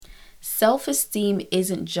Self-esteem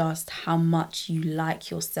isn't just how much you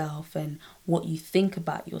like yourself and what you think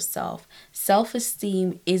about yourself.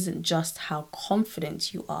 Self-esteem isn't just how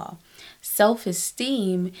confident you are.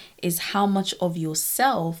 Self-esteem is how much of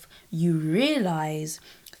yourself you realize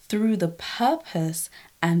through the purpose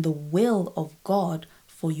and the will of God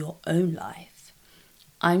for your own life.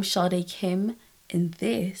 I'm Sade Kim, and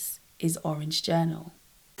this is Orange Journal.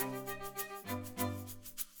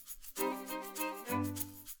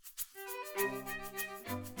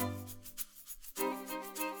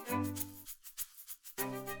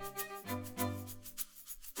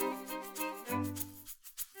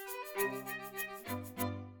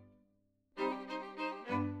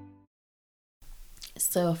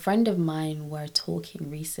 So a friend of mine were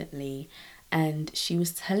talking recently, and she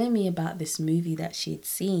was telling me about this movie that she had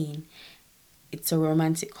seen. It's a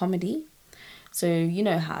romantic comedy. So you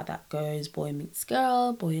know how that goes. Boy meets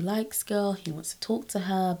girl, boy likes girl, he wants to talk to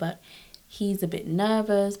her, but he's a bit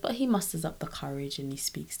nervous, but he musters up the courage and he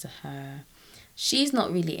speaks to her. She's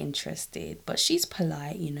not really interested, but she's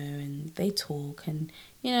polite, and they talk, and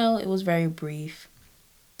it was very brief.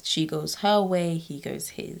 She goes her way, he goes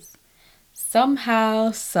his.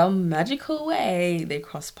 Somehow, some magical way, they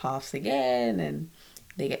cross paths again and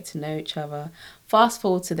they get to know each other. Fast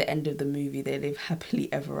forward to the end of the movie, they live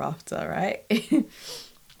happily ever after, right?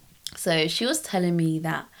 So she was telling me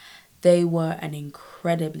that they were an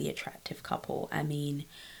incredibly attractive couple. I mean,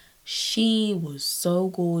 she was so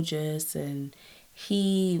gorgeous and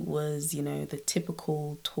he was, the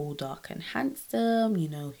typical tall, dark and handsome,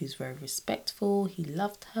 who's very respectful. He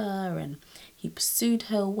loved her and he pursued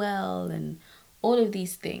her well and all of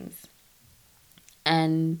these things.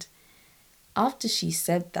 And after she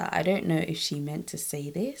said that, I don't know if she meant to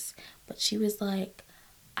say this, but she was like,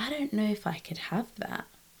 I don't know if I could have that.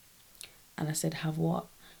 And I said, have what?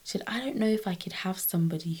 She said, I don't know if I could have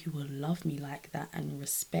somebody who will love me like that and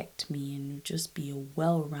respect me and just be a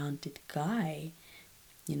well-rounded guy,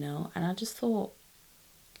 And I just thought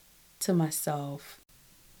to myself,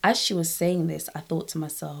 as she was saying this, I thought to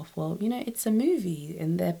myself, well, it's a movie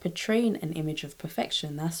and they're portraying an image of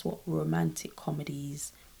perfection. That's what romantic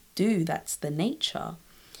comedies do. That's the nature.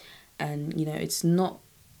 And, it's not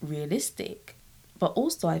realistic. But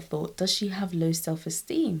also I thought, does she have low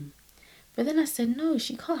self-esteem? But then I said, no,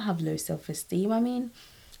 she can't have low self-esteem. I mean,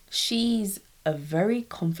 she's a very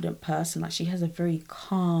confident person. Like, she has a very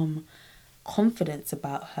calm confidence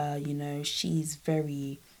about her. She's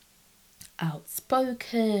very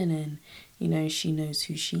outspoken and, she knows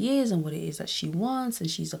who she is and what it is that she wants, and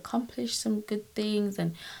she's accomplished some good things.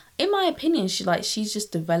 And in my opinion, she's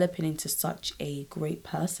just developing into such a great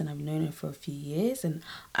person. I've known her for a few years and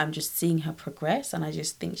I'm just seeing her progress, and I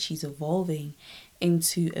just think she's evolving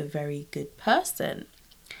into a very good person.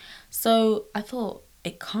 So I thought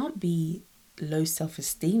it can't be low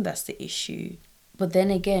self-esteem that's the issue. But then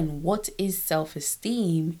again, what is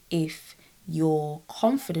self-esteem if you're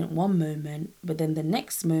confident one moment, but then the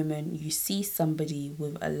next moment you see somebody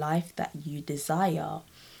with a life that you desire,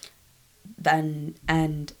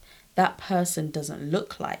 and that person doesn't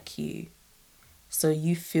look like you? So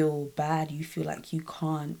you feel bad, you feel like you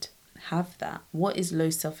can't have that. What is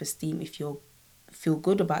low self-esteem if you feel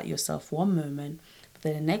good about yourself one moment, but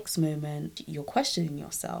then the next moment you're questioning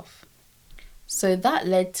yourself? So that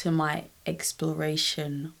led to my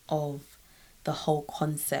exploration of the whole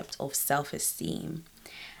concept of self-esteem.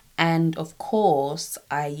 And of course,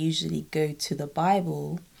 I usually go to the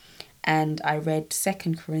Bible, and I read 2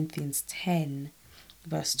 Corinthians 10,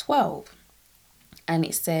 verse 12. And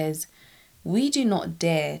it says, we do not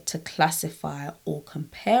dare to classify or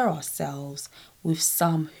compare ourselves with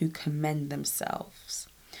some who commend themselves.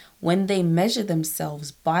 When they measure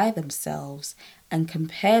themselves by themselves and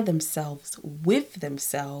compare themselves with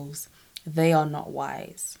themselves, they are not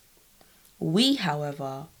wise. We,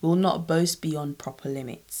 however, will not boast beyond proper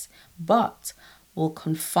limits, but will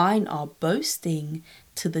confine our boasting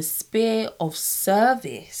to the sphere of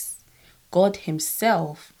service God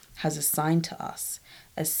Himself has assigned to us,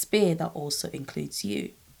 a sphere that also includes you.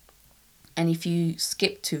 And if you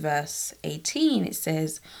skip to verse 18, it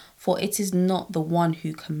says, for it is not the one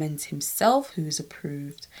who commends himself who is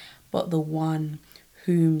approved, but the one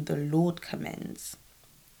whom the Lord commends.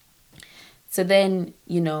 So then,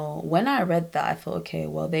 when I read that, I thought, okay,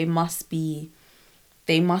 well, there must be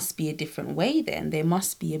a different way then. There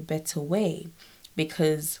must be a better way.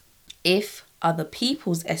 Because if other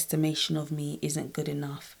people's estimation of me isn't good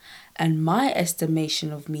enough. And my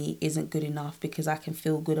estimation of me isn't good enough because I can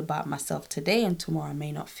feel good about myself today and tomorrow I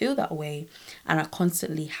may not feel that way. And I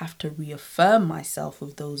constantly have to reaffirm myself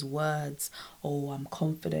with those words. Oh, I'm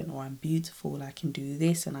confident, or I'm beautiful, I can do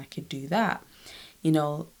this and I can do that. You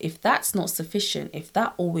know, if that's not sufficient, if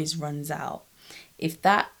that always runs out, if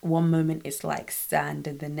that one moment is like sand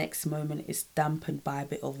and the next moment is dampened by a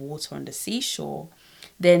bit of water on the seashore,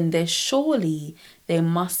 then there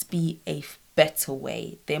must be a better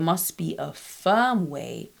way. There must be a firm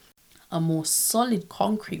way, a more solid,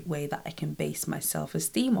 concrete way that I can base my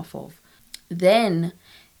self-esteem off of. Then,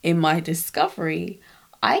 in my discovery,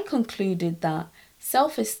 I concluded that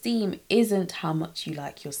self-esteem isn't how much you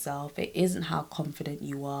like yourself, it isn't how confident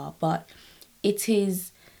you are, but it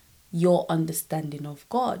is your understanding of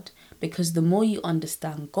God. Because the more you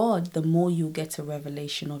understand God, the more you'll get a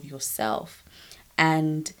revelation of yourself.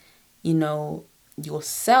 And, you know, your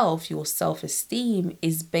self-esteem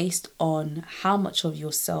is based on how much of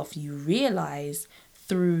yourself you realize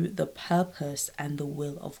through the purpose and the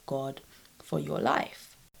will of God for your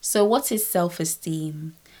life. So what is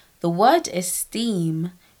self-esteem? The word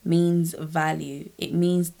esteem means value. It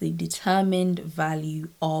means the determined value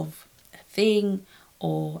of a thing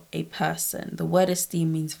or a person. The word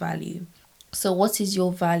esteem means value. So what is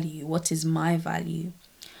your value? What is my value?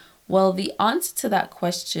 Well, the answer to that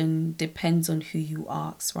question depends on who you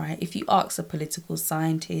ask, right? If you ask a political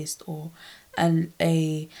scientist or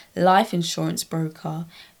a life insurance broker,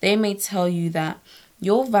 they may tell you that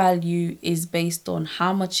your value is based on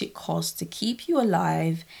how much it costs to keep you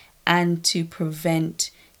alive and to prevent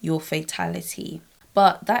your fatality.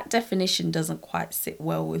 But that definition doesn't quite sit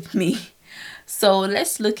well with me. So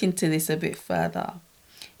let's look into this a bit further.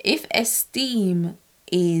 If esteem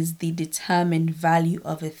is the determined value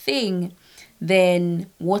of a thing, then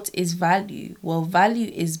what is value? Well,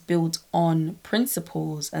 value is built on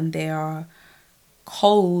principles, and there are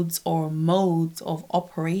codes or modes of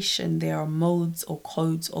operation. There are modes or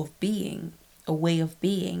codes of being, a way of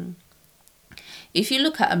being. If you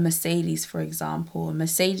look at a Mercedes, for example, a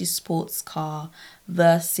Mercedes sports car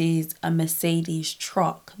versus a Mercedes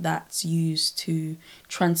truck that's used to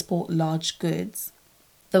transport large goods,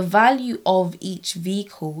 the value of each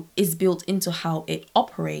vehicle is built into how it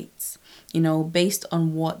operates, based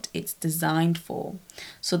on what it's designed for.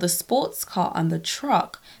 So the sports car and the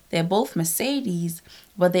truck, they're both Mercedes,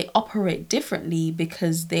 but they operate differently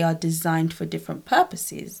because they are designed for different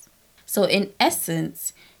purposes. So in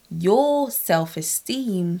essence, your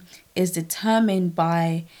self-esteem is determined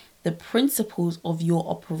by the principles of your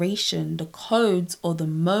operation, the codes or the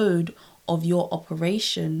mode of your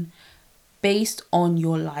operation based on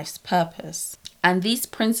your life's purpose. And these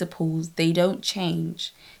principles, they don't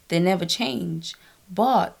change. They never change.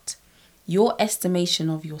 But your estimation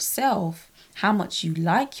of yourself, how much you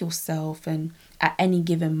like yourself, and at any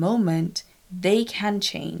given moment, they can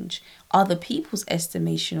change. Other people's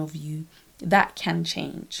estimation of you, that can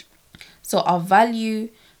change. So our value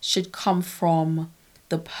should come from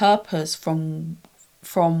the purpose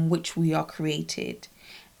from which we are created.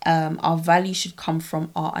 Our value should come from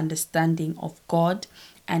our understanding of God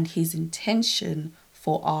and His intention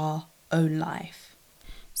for our own life.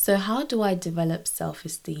 So how do I develop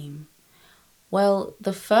self-esteem? Well,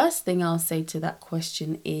 the first thing I'll say to that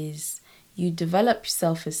question is you develop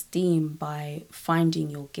self-esteem by finding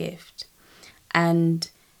your gift. And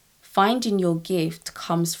finding your gift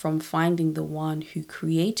comes from finding the one who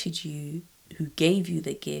created you, who gave you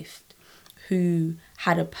the gift, who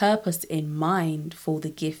had a purpose in mind for the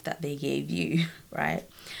gift that they gave you, right?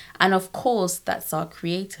 And of course, that's our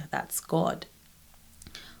creator, that's God.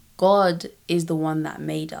 God is the one that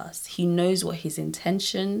made us. He knows what His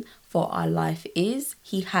intention for our life is.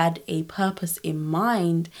 He had a purpose in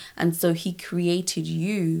mind, and so He created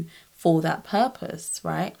you for that purpose,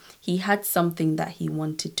 right? He had something that He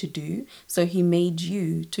wanted to do, so He made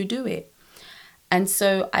you to do it. And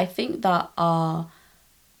so I think that our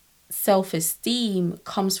self-esteem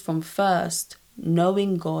comes from first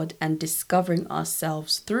knowing God and discovering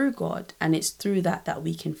ourselves through God, and it's through that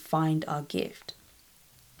we can find our gift.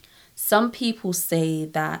 Some people say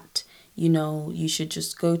that, you should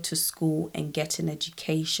just go to school and get an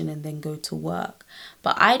education and then go to work.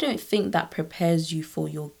 But I don't think that prepares you for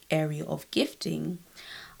your area of gifting.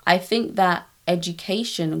 I think that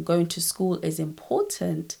education and going to school is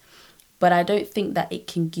important, but I don't think that it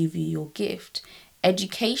can give you your gift.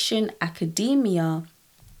 Education, academia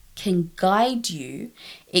can guide you.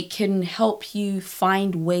 It can help you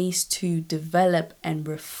find ways to develop and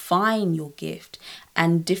refine your gift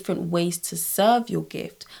and different ways to serve your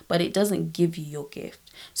gift, but it doesn't give you your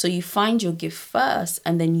gift. So you find your gift first,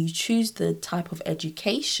 and then you choose the type of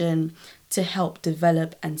education to help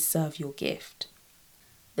develop and serve your gift.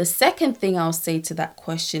 The second thing I'll say to that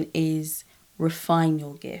question is refine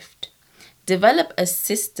your gift. Develop a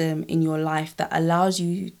system in your life that allows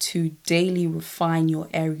you to daily refine your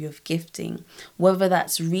area of gifting, whether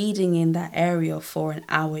that's reading in that area for an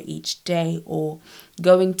hour each day or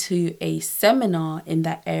going to a seminar in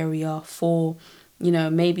that area for,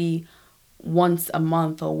 maybe once a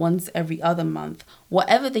month or once every other month.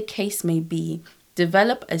 Whatever the case may be,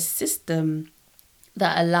 develop a system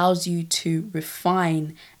that allows you to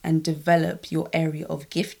refine and develop your area of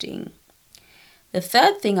gifting. The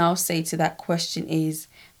third thing I'll say to that question is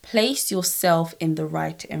place yourself in the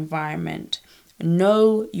right environment.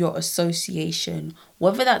 Know your association,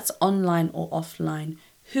 whether that's online or offline.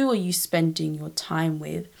 Who are you spending your time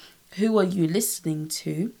with? Who are you listening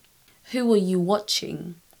to? Who are you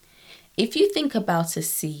watching? If you think about a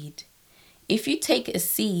seed, if you take a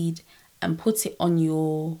seed and put it on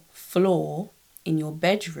your floor in your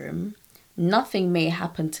bedroom, nothing may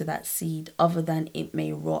happen to that seed other than it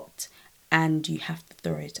may rot and you have to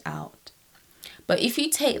throw it out. But if you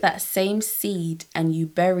take that same seed and you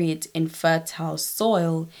bury it in fertile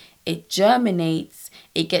soil, it germinates,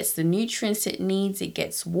 it gets the nutrients it needs, it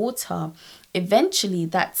gets water. Eventually,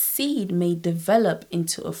 that seed may develop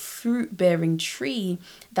into a fruit-bearing tree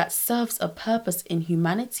that serves a purpose in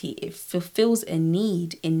humanity. It fulfills a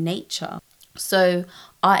need in nature. So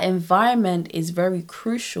our environment is very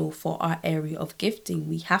crucial for our area of gifting.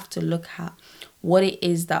 We have to look at what it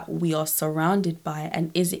is that we are surrounded by, and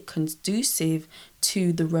is it conducive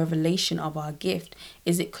to the revelation of our gift?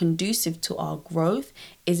 Is it conducive to our growth?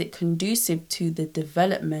 Is it conducive to the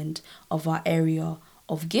development of our area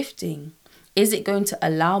of gifting? Is it going to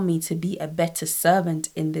allow me to be a better servant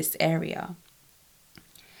in this area?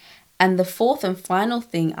 And the fourth and final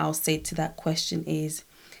thing I'll say to that question is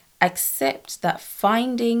accept that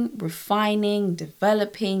finding, refining,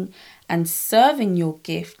 developing, and serving your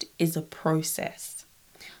gift is a process.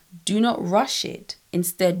 Do not rush it.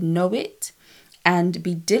 Instead, know it and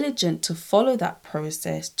be diligent to follow that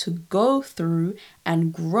process, to go through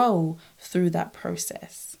and grow through that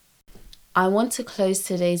process. I want to close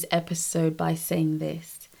today's episode by saying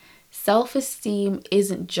this. Self-esteem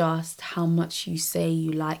isn't just how much you say you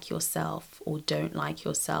like yourself or don't like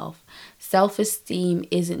yourself. Self-esteem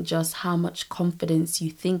isn't just how much confidence you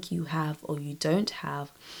think you have or you don't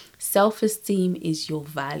have. Self-esteem is your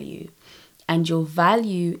value. And your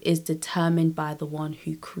value is determined by the one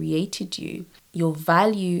who created you. Your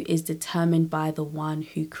value is determined by the one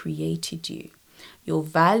who created you. Your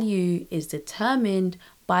value is determined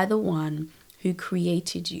by the one who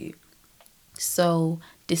created you. So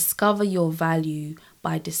discover your value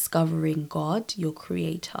by discovering God, your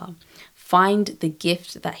creator. Find the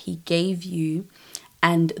gift that he gave you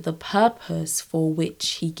and the purpose for which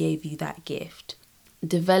he gave you that gift.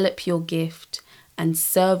 Develop your gift and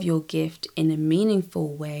serve your gift in a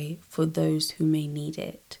meaningful way for those who may need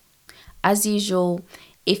it. As usual,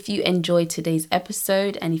 if you enjoyed today's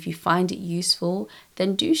episode and if you find it useful,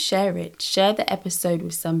 then do share it. Share the episode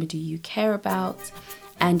with somebody you care about.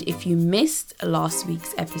 And if you missed last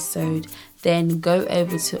week's episode, then go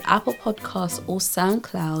over to Apple Podcasts or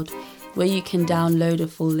SoundCloud, where you can download a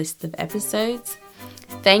full list of episodes.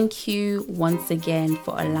 Thank you once again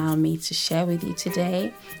for allowing me to share with you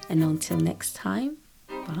today. And until next time,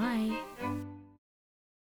 bye.